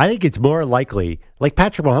 I think it's more likely, like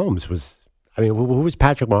Patrick Mahomes was. I mean, who was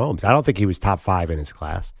Patrick Mahomes? I don't think he was top 5 in his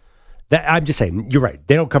class. I'm just saying, you're right.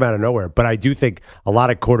 They don't come out of nowhere. But I do think a lot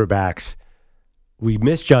of quarterbacks, we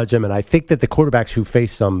misjudge them. And I think that the quarterbacks who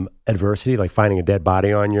face some adversity, like finding a dead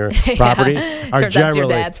body on your property, are turns generally out your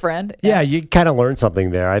dad's friend. Yeah, you kind of learn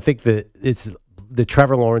something there. I think that it's the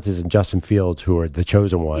Trevor Lawrences and Justin Fields who are the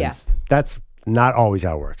chosen ones. Yeah. That's not always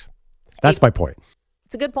how it works. That's my point.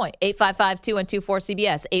 It's a good point.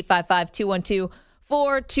 855-212-4CBS,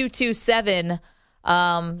 855-212-4227.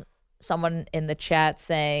 Someone in the chat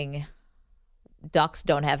saying ducks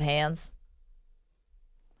don't have hands.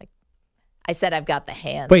 Like I said, I've got the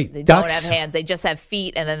hands. Wait, they ducks don't have hands. They just have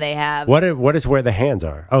feet, and then they have. What is where the hands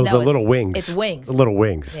are? Oh, no, the little wings. It's wings. The little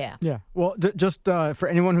wings. Yeah. Yeah. Well, just for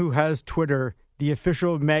anyone who has Twitter, the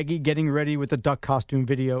official Maggie getting ready with the duck costume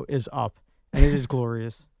video is up, and it is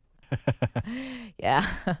glorious. Yeah.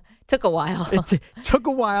 Took a while. It took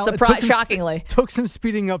a while. Shockingly. Took some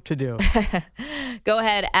speeding up to do. Go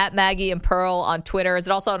ahead, at Maggie and Pearl on Twitter. Is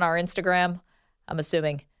it also on our Instagram? I'm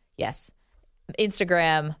assuming. Yes.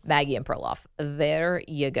 Instagram, Maggie and Perloff. There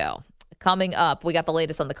you go. Coming up, we got the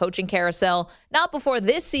latest on the coaching carousel. Not before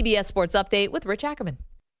this CBS Sports Update with Rich Ackerman.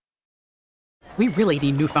 We really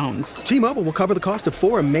need new phones. T-Mobile will cover the cost of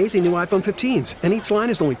 4 amazing new iPhone 15s, and each line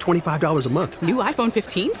is only $25 a month. New iPhone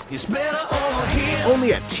 15s? It's better over here.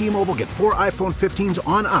 Only at T-Mobile, get 4 iPhone 15s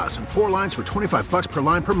on us and 4 lines for $25 per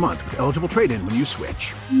line per month with eligible trade-in when you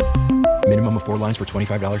switch. Minimum of 4 lines for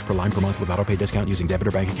 $25 per line per month with autopay discount using debit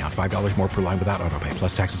or bank account. $5 more per line without autopay,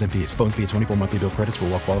 plus taxes and fees. Phone fee at 24 monthly bill credits for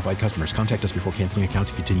well-qualified customers. Contact us before canceling account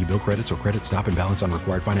to continue bill credits or credit stop and balance on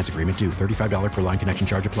required finance agreement due. $35 per line connection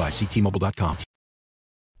charge applies. See T-Mobile.com.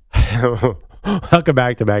 Welcome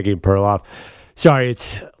back to Maggie and Perloff. Sorry,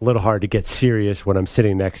 it's a little hard to get serious when I'm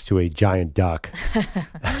sitting next to a giant duck.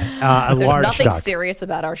 There's large nothing duck. serious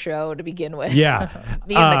about our show to begin with. Yeah.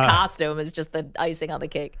 Me and the costume is just the icing on the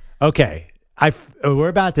cake. Okay. We're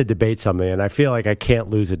about to debate something, and I feel like I can't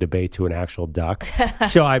lose a debate to an actual duck.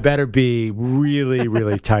 So I better be really,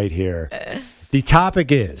 really tight here. The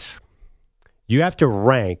topic is you have to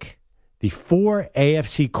rank the 4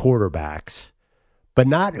 AFC quarterbacks, but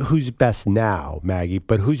not who's best now, Maggie,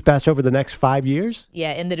 but who's best over the next 5 years?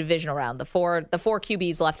 Yeah, in the divisional round. The four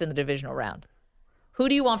QBs left in the divisional round. Who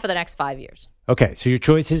do you want for the next 5 years? Okay, so your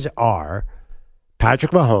choices are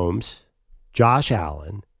Patrick Mahomes, Josh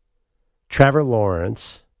Allen, Trevor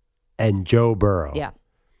Lawrence, and Joe Burrow. Yeah.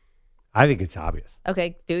 I think it's obvious.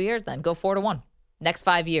 Okay, do yours then. Go 4-1. Next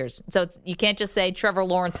 5 years. So you can't just say Trevor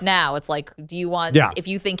Lawrence now. It's like, do you want, if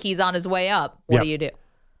you think he's on his way up, what do you do?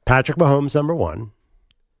 Patrick Mahomes, number 1.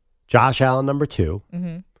 Josh Allen, number 2.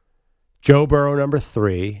 Mm-hmm. Joe Burrow, number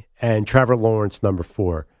 3. And Trevor Lawrence, number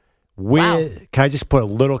 4. Can I just put a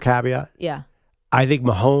little caveat? Yeah. I think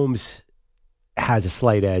Mahomes has a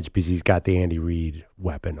slight edge because he's got the Andy Reid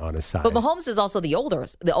weapon on his side. But Mahomes is also the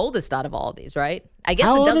oldest out of all of these, right? I guess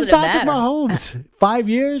How it old is doesn't Patrick matter. Mahomes? 5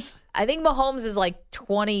 years? I think Mahomes is like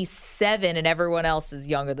 27 and everyone else is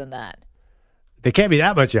younger than that. They can't be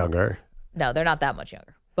that much younger. No, they're not that much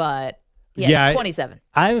younger. But he's 27.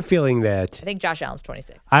 I have a feeling that I think Josh Allen's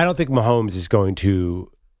 26. I don't think Mahomes is going to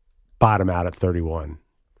bottom out at 31.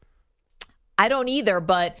 I don't either,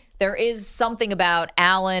 but there is something about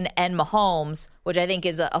Allen and Mahomes, which I think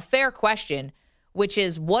is a fair question, which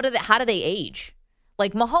is how do they age?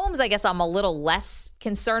 Like Mahomes, I guess I'm a little less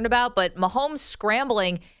concerned about, but Mahomes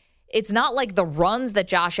scrambling, it's not like the runs that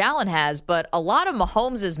Josh Allen has, but a lot of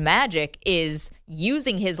Mahomes' magic is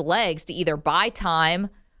using his legs to either buy time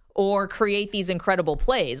or create these incredible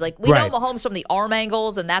plays. Like we know Mahomes from the arm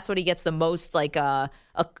angles, and that's what he gets the most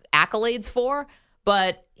accolades for,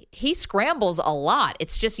 but he scrambles a lot.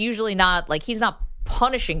 It's just usually not like he's not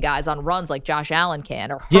punishing guys on runs like Josh Allen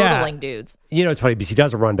can or hurdling dudes. You know, it's funny because he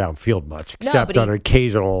doesn't run downfield much, except on an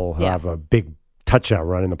occasional have a big touchdown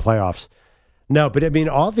run in the playoffs. No, but I mean,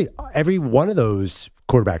 every one of those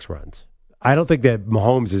quarterbacks runs. I don't think that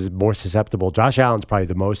Mahomes is more susceptible. Josh Allen's probably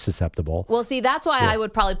the most susceptible. Well, see, that's why I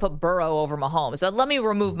would probably put Burrow over Mahomes. So let me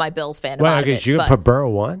remove my Bills fan. Well, okay, so you would put Burrow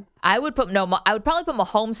 1? I would probably put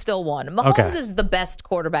Mahomes still 1. Mahomes is the best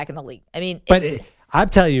quarterback in the league. I mean, I'm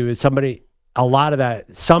telling you, some of that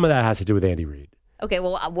has to do with Andy Reid. Okay,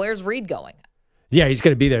 well, where's Reid going? Yeah, he's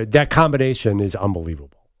going to be there. That combination is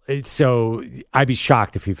unbelievable. So I'd be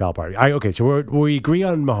shocked if he fell apart. Okay, so we agree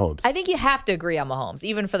on Mahomes. I think you have to agree on Mahomes,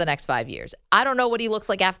 even for the next 5 years. I don't know what he looks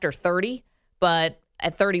like after 30, but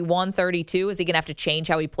at 31, 32, is he going to have to change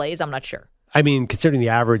how he plays? I'm not sure. I mean, considering the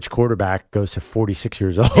average quarterback goes to 46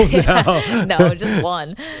 years old now. No, just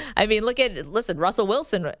 1. I mean, listen, Russell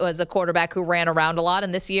Wilson was a quarterback who ran around a lot,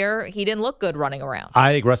 and this year he didn't look good running around.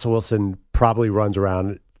 I think Russell Wilson probably runs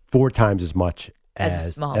around 4 times as much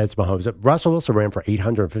as Mahomes. Russell Wilson ran for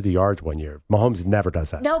 850 yards one year. Mahomes never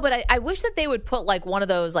does that. No, but I wish that they would put like one of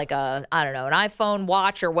those, like an iPhone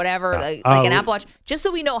watch or whatever, like an Apple Watch, just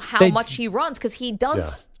so we know how much he runs, because he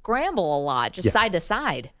does scramble a lot, just side to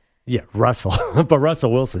side. Yeah, Russell. But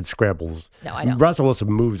Russell Wilson scrambles. No, I know. Russell Wilson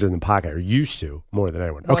moves in the pocket, or used to, more than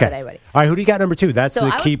anyone. More than anybody. All right, who do you got number 2? That's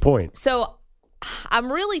the key point. So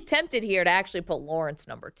I'm really tempted here to actually put Lawrence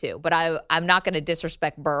number 2, but I'm not going to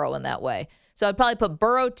disrespect Burrow in that way. So I'd probably put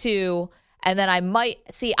Burrow 2, and then I might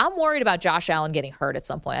see. I'm worried about Josh Allen getting hurt at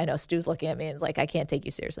some point. I know Stu's looking at me and is like, I can't take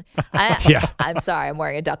you seriously. I'm sorry. I'm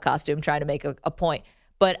wearing a duck costume trying to make a point.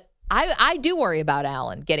 But I do worry about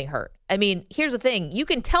Allen getting hurt. I mean, here's the thing. You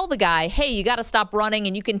can tell the guy, hey, you got to stop running,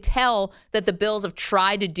 and you can tell that the Bills have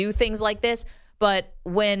tried to do things like this. But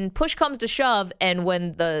when push comes to shove and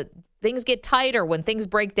when the things get tight or when things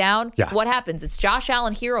break down, what happens? It's Josh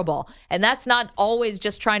Allen hero ball. And that's not always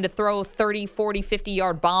just trying to throw 30, 40,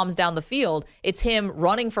 50-yard bombs down the field. It's him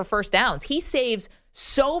running for first downs. He saves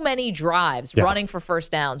so many drives running for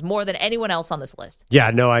first downs, more than anyone else on this list. Yeah,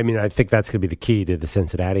 no, I mean, I think that's going to be the key to the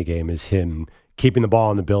Cincinnati game is him keeping the ball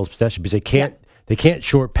in the Bills' possession, because they can't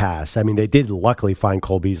short pass. I mean, they did luckily find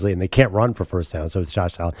Cole Beasley, and they can't run for first down, so it's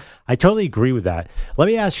Josh Allen. I totally agree with that. Let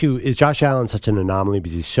me ask you, is Josh Allen such an anomaly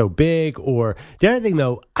because he's so big? Or the other thing,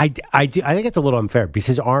 though, I think it's a little unfair because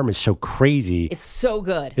his arm is so crazy. It's so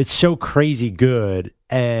good. It's so crazy good,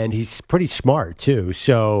 and he's pretty smart, too.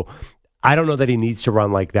 So I don't know that he needs to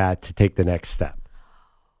run like that to take the next step.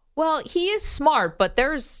 Well, he is smart, but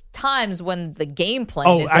there's times when the game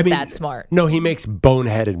plan isn't that smart. No, he makes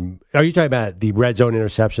boneheaded. Are you talking about the red zone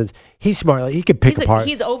interceptions? He's smart. Like, he could pick apart.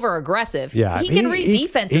 He's over aggressive. Yeah, he can read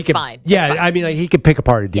defense. Is fine. Yeah, fine. I mean, like, he could pick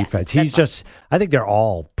apart a defense. Yes, He's just. I think they're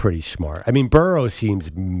all pretty smart. I mean, Burrow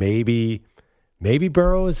seems maybe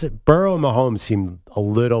Burrow and Mahomes seem a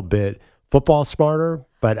little bit football smarter.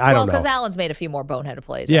 But I don't know. Well, because Allen's made a few more boneheaded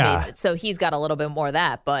plays. Yeah. I mean, so he's got a little bit more of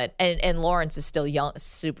that. But and Lawrence is still young,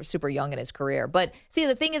 super young in his career. But see,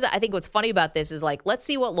 the thing is, I think what's funny about this is, like, let's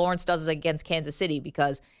see what Lawrence does against Kansas City,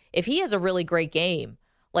 because if he has a really great game,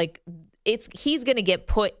 like, he's going to get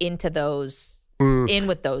put into those in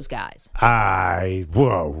with those guys.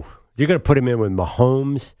 Whoa. You're going to put him in with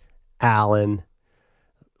Mahomes, Allen.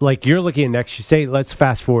 Like, you're looking at next, say, let's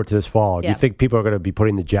fast forward to this fall. Do you think people are going to be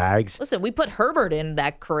putting the Jags? Listen, we put Herbert in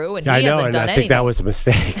that crew, and I he know, hasn't and done I anything. think that was a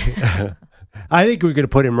mistake. I think we're going to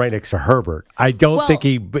put him right next to Herbert. I don't think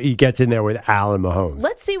he gets in there with Allen Mahomes.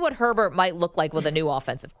 Let's see what Herbert might look like with a new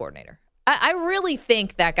offensive coordinator. I really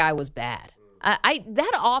think that guy was bad.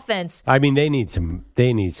 That offense. I mean, they need some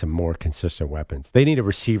more consistent weapons. They need a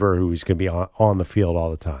receiver who's going to be on the field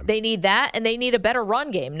all the time. They need that, and they need a better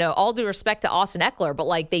run game. No, all due respect to Austin Eckler,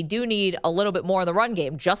 but they do need a little bit more in the run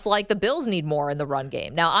game, just like the Bills need more in the run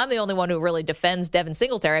game. Now, I'm the only one who really defends Devin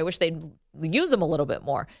Singletary. I wish they'd use him a little bit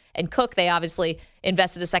more. And Cook, they obviously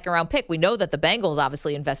invested a second-round pick. We know that the Bengals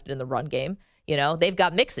obviously invested in the run game. They've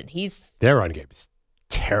got Mixon. Their run game is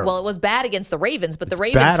terrible. Well, it was bad against the Ravens, but the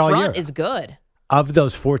Ravens front is good. Of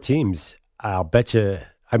those 4 teams, I'll bet you.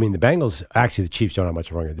 I mean, the Bengals. Actually, the Chiefs don't have much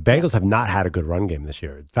of a run game. The Bengals have not had a good run game this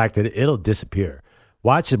year. In fact, it'll disappear.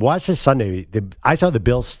 Watch this Sunday. I saw the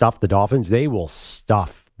Bills stuff the Dolphins. They will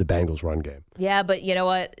stuff the Bengals run game. Yeah, but you know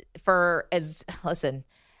what? Listen,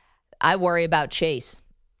 I worry about Chase.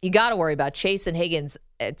 You got to worry about Chase and Higgins.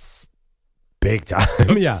 It's big time.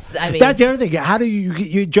 Yeah, I mean, that's the other thing. How do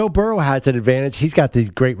you? Joe Burrow has an advantage. He's got these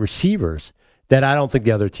great receivers that I don't think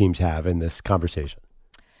the other teams have in this conversation.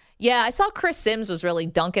 Yeah, I saw Chris Sims was really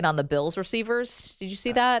dunking on the Bills receivers. Did you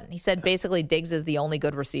see that? He said basically Diggs is the only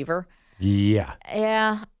good receiver. Yeah.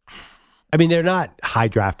 Yeah. I mean, they're not high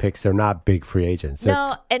draft picks. They're not big free agents.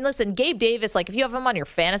 No, and listen, Gabe Davis, if you have him on your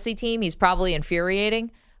fantasy team, he's probably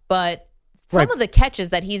infuriating. But some of the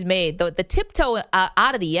catches that he's made, the tiptoe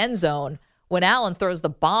out of the end zone when Allen throws the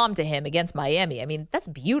bomb to him against Miami, I mean, that's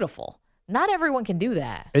beautiful. Not everyone can do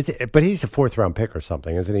that. But he's a 4th-round pick or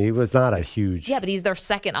something, isn't he? He was not a huge. Yeah, but he's their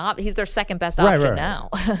second best option now.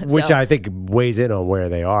 Which I think weighs in on where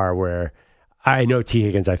they are. Where I know T.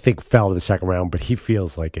 Higgins, I think fell to the 2nd round, but he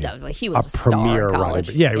feels like he was a premier star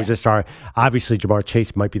running. Yeah, he was a star. Obviously, Jamar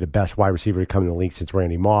Chase might be the best wide receiver to come in the league since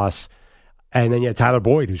Randy Moss, and then Tyler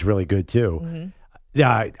Boyd, who's really good too. Mm-hmm.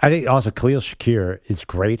 Yeah, I think also Khalil Shakir is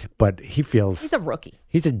great, but he's a rookie.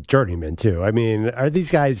 He's a journeyman too. I mean, are these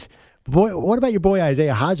guys? Boy, what about your boy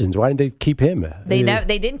Isaiah Hodgins? Why didn't they keep him? They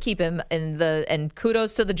didn't keep him and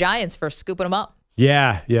kudos to the Giants for scooping him up.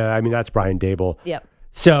 Yeah. I mean, that's Brian Dable. Yep.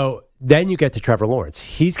 So then you get to Trevor Lawrence.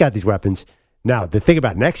 He's got these weapons. Now, the thing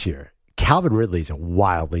about next year, Calvin Ridley is a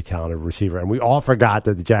wildly talented receiver, and we all forgot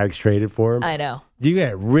that the Jags traded for him. I know. You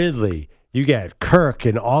get Ridley, you get Kirk,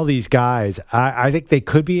 and all these guys. I think they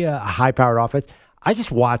could be a high-powered offense. I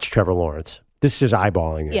just watched Trevor Lawrence. This is just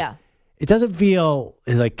eyeballing it. Yeah. It doesn't feel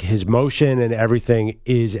like his motion and everything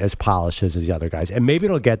is as polished as the other guys. And maybe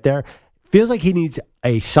it'll get there. Feels like he needs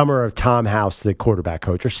a summer of Tom House, the quarterback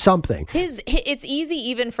coach, or something. It's easy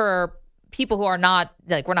even for people who are not,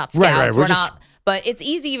 we're not scouts. Right. But it's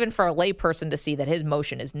easy even for a layperson to see that his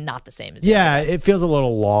motion is not the same as the other guy. It feels a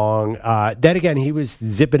little long. Then again, he was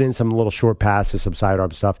zipping in some little short passes, some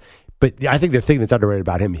sidearm stuff. But I think the thing that's underrated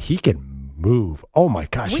about him, he can move. Oh my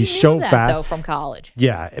gosh, he's so fast. Though, from college.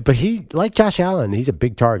 Yeah, but he, like Josh Allen, he's a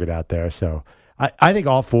big target out there. So I think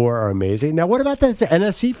all 4 are amazing. Now, what about this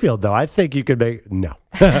NFC field, though? I think you could make no.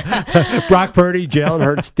 Brock Purdy, Jalen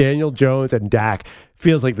Hurts, Daniel Jones, and Dak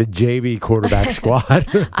feels like the JV quarterback squad.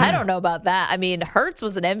 I don't know about that. I mean, Hurts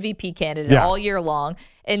was an MVP candidate all year long,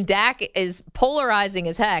 and Dak is polarizing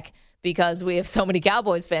as heck. Because we have so many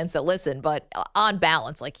Cowboys fans that listen, but on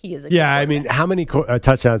balance, he is a good quarterback. I mean, how many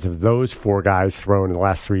touchdowns have those 4 guys thrown in the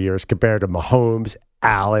last 3 years compared to Mahomes,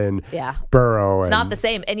 Allen, Burrow? It's not the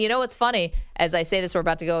same. And you know what's funny? As I say this, we're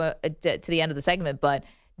about to go to the end of the segment, but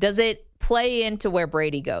does it play into where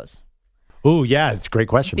Brady goes? Oh, yeah, it's a great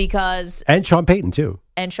question. And Sean Payton, too.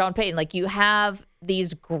 You have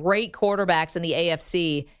these great quarterbacks in the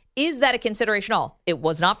AFC. Is that a consideration at all? It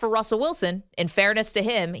was not for Russell Wilson. In fairness to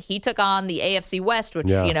him, he took on the AFC West, which,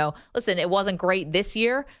 listen, it wasn't great this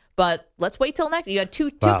year, but let's wait till next. You had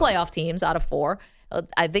two playoff teams out of 4.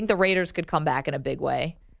 I think the Raiders could come back in a big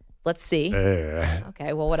way. Let's see.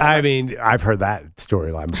 Okay, well, whatever. I mean, I've heard that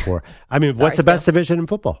storyline before. I mean, what's the best division in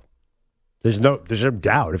football? There's no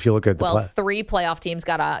doubt if you look at the 3 playoff teams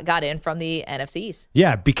got in from the NFC East.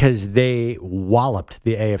 Yeah, because they walloped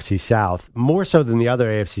the AFC South more so than the other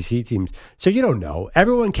AFC teams. So you don't know.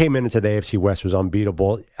 Everyone came in and said the AFC West was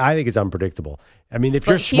unbeatable. I think it's unpredictable. I mean, if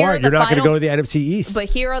you're smart, you're not going to go to the NFC East. But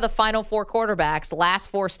here are the final 4 quarterbacks, last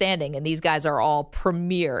 4 standing, and these guys are all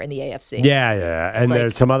premier in the AFC. Yeah. And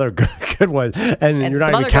there's some other good ones. And you're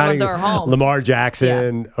not even counting Lamar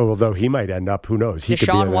Jackson, although he might end up, who knows? He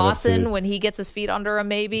Deshaun Watson, when he gets his feet under him,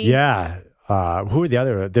 maybe. Yeah. Who are the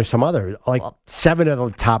other? There's some other, 7 of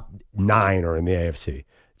the top 9 are in the AFC.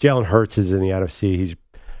 Jalen Hurts is in the NFC. He's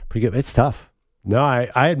pretty good. It's tough. No,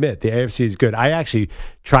 I admit the AFC is good. I actually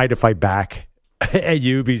tried to fight back at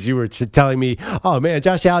you because you were telling me, oh man,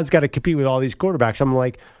 Josh Allen's got to compete with all these quarterbacks. I'm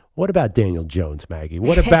like, What about Daniel Jones, Maggie?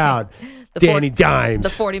 What about Danny Dimes? The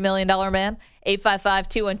 $40 million man.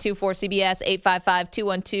 855-212-4CBS,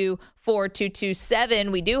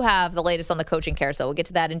 855-212-4227. We do have the latest on the coaching carousel. We'll get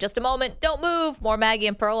to that in just a moment. Don't move. More Maggie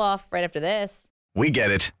and Perloff right after this. We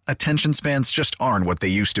get it. Attention spans just aren't what they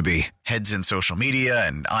used to be. Heads in social media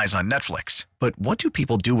and eyes on Netflix. But what do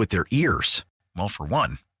people do with their ears? Well, for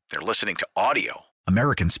one, they're listening to audio.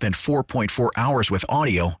 Americans spend 4.4 hours with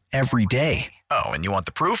audio every day. Oh, and you want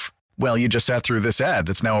the proof? Well, you just sat through this ad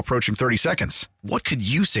that's now approaching 30 seconds. What could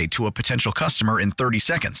you say to a potential customer in 30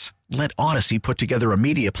 seconds? Let Odyssey put together a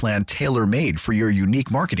media plan tailor-made for your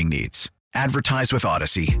unique marketing needs. Advertise with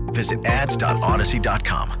Odyssey. Visit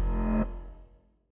ads.odyssey.com.